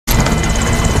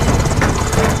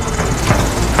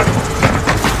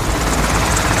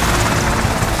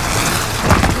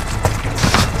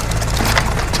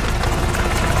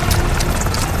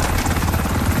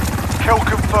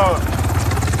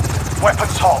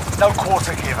off. No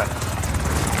quarter given.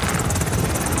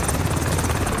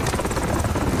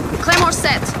 Claymore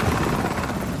set.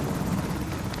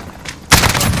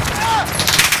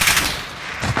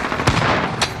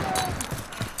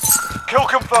 Kill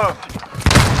confirmed.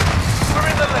 We're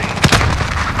in the lead.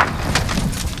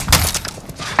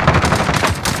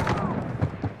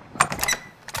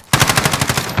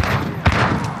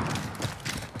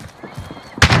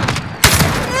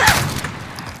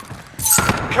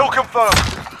 Kill confirmed.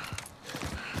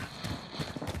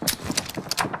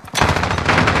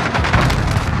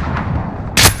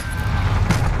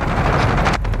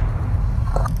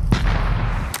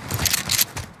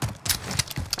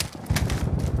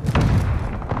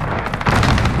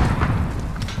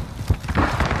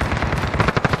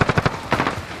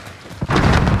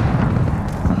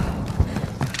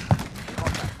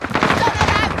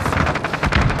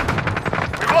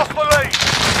 We've lost the lead.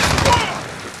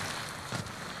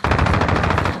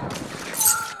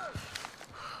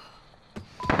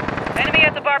 Enemy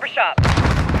at the barbershop.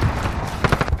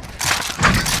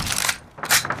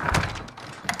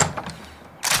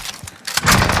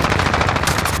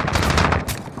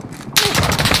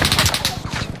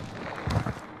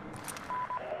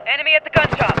 Enemy at the gun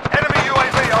shop. Enemy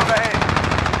UAV overhead.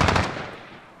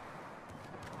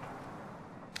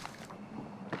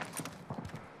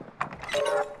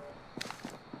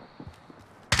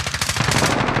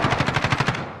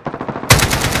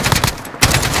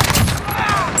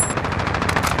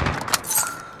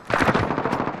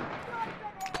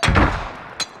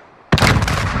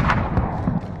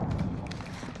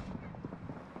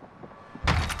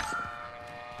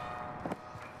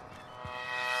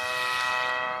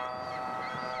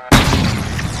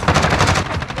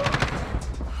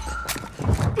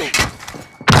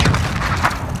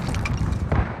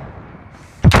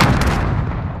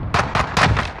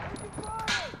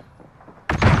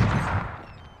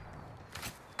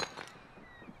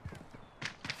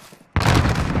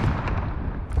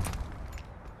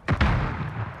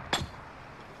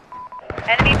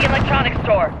 Enemy at the electronics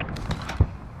store.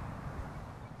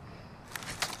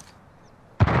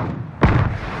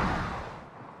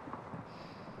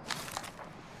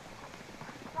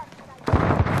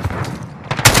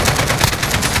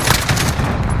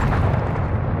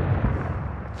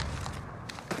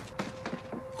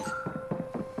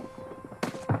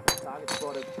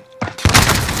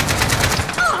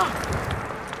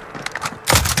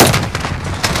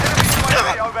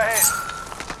 Enemy overhead.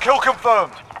 Kill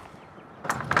confirmed.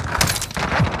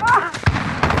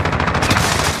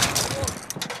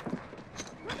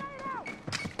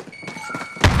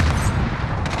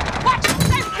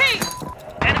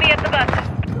 Enemy at the bus.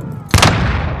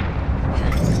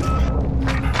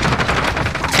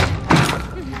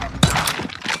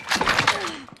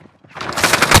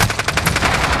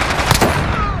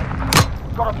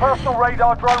 Got a personal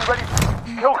radar drone ready.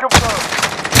 Kill confirmed.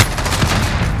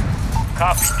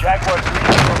 Copy. Jaguar 3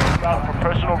 out for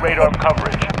personal radar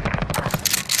coverage.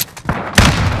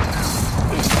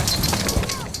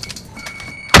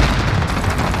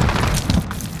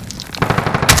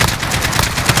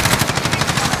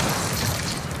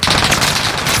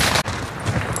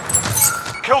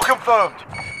 Kill confirmed.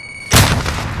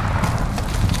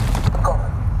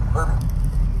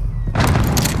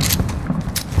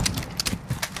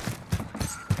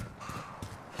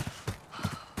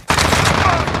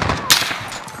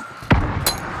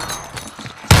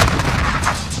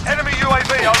 Enemy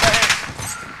UAV overhead.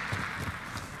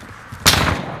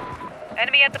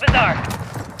 Enemy at the bazaar.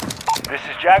 This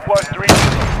is Jaguar 3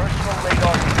 personal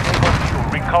radar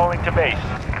disabled. Recalling to base.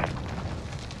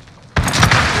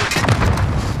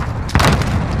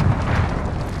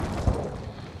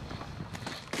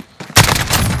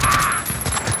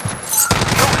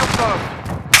 Kill confirmed.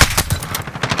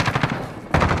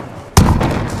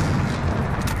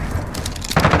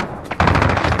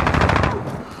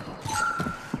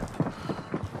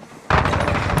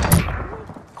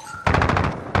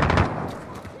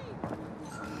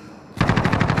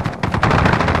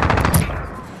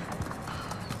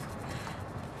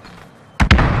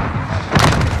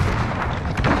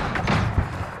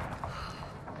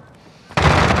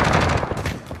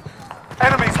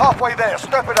 Enemy's halfway there.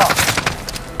 Step it up.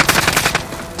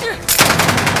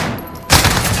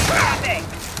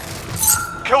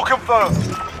 Kill confirmed.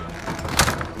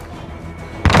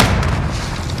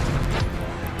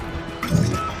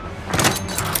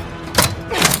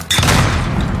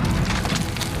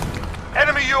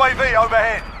 Enemy UAV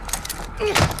overhead.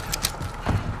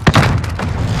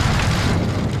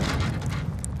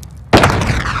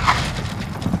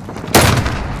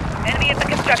 Enemy at the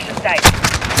construction site.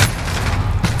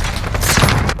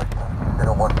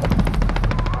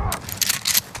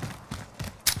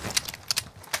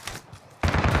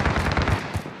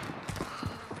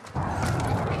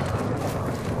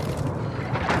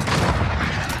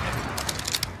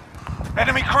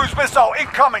 missile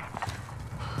incoming!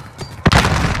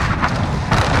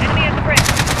 Enemy at the bridge.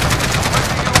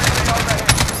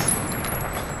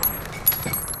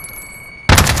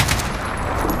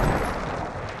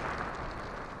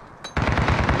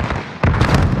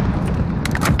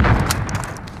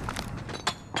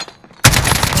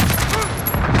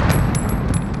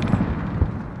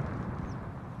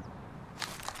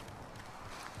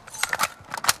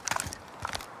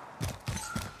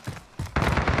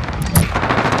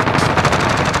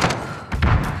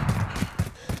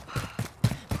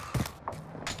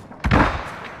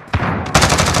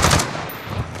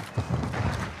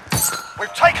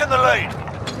 We've taken the lead!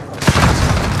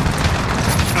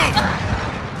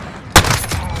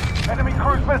 Enemy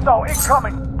cruise missile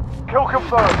incoming! Kill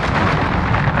confirmed!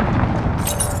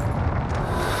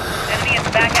 Enemy at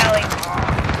the back alley.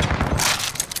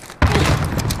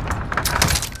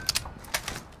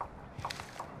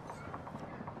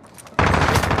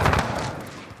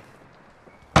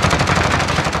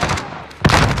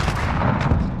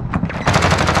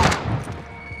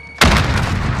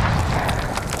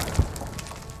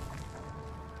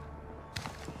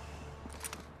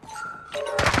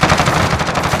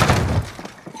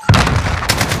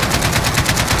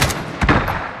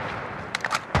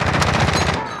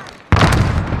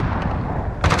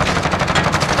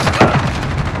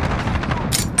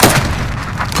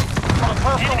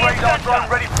 Radar drone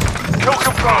ready. Kill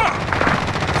confirmed.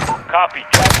 Copy.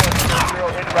 Jaguar 3-0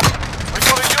 in route. We've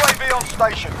got a UAV on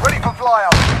station, ready for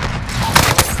flyout.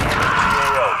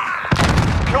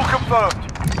 Kill confirmed.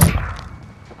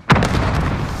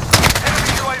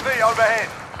 Enemy UAV overhead.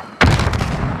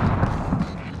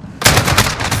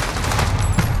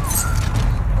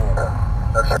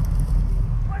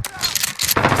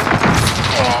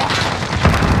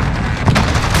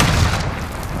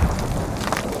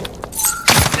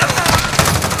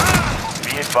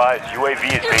 Advised, UAV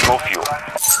is bingo fuel.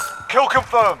 Kill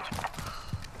confirmed.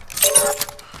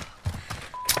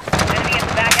 Enemy at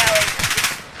the back alley.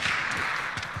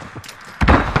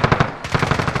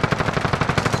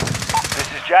 This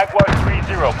is Jaguar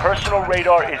 3-0. Personal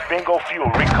radar is bingo fuel.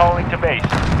 Recalling to base.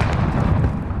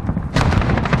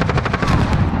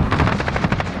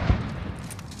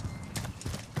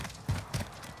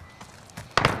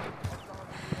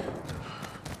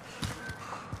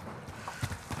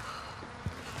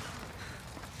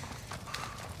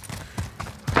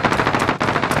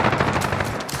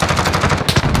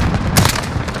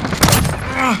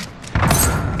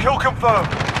 Kill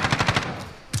confirmed.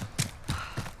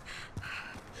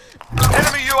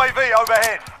 Enemy UAV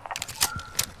overhead.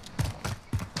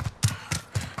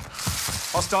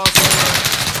 Hostiles.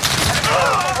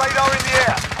 Radar in the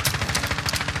air.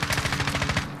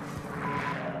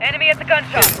 Enemy at the gun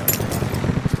shop.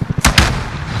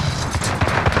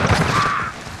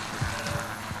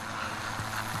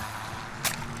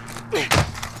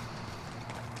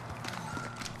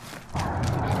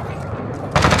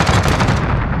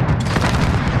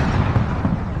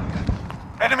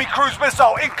 Enemy cruise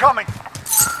missile incoming.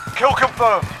 Kill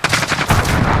confirmed.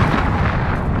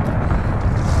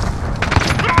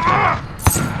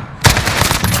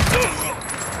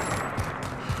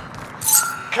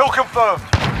 Kill confirmed.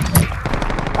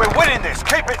 We're winning this.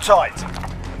 Keep it tight.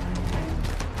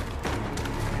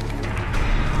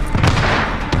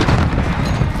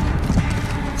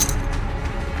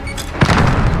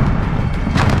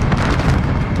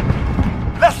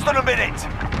 Less than a minute.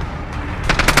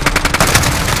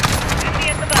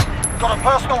 Got a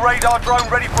personal radar drone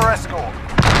ready for escort.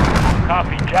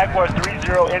 Copy. Jaguar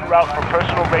 3-0 en route for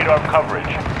personal radar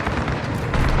coverage.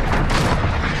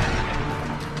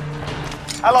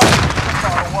 Allied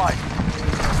missile away.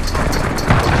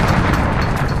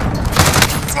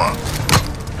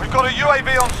 We've got a UAV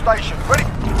on station. Ready?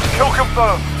 Kill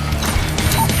confirmed.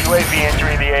 UAV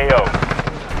entering the AO.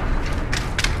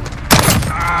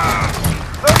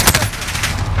 30 seconds.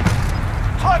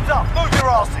 Time's up. Move your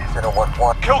asses.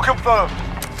 Kill confirmed.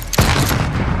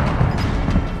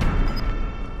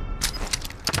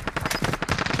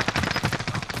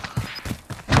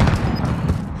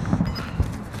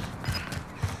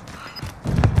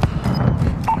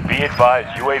 Be advised,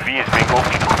 UAV is bingo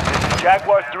fuel. This is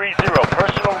Jaguar 3-0.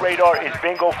 Personal radar is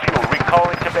bingo fuel.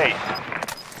 Recalling to base.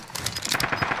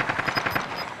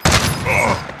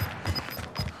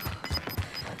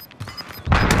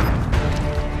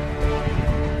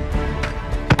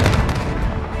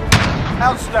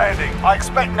 Outstanding. I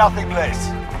expect nothing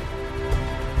less.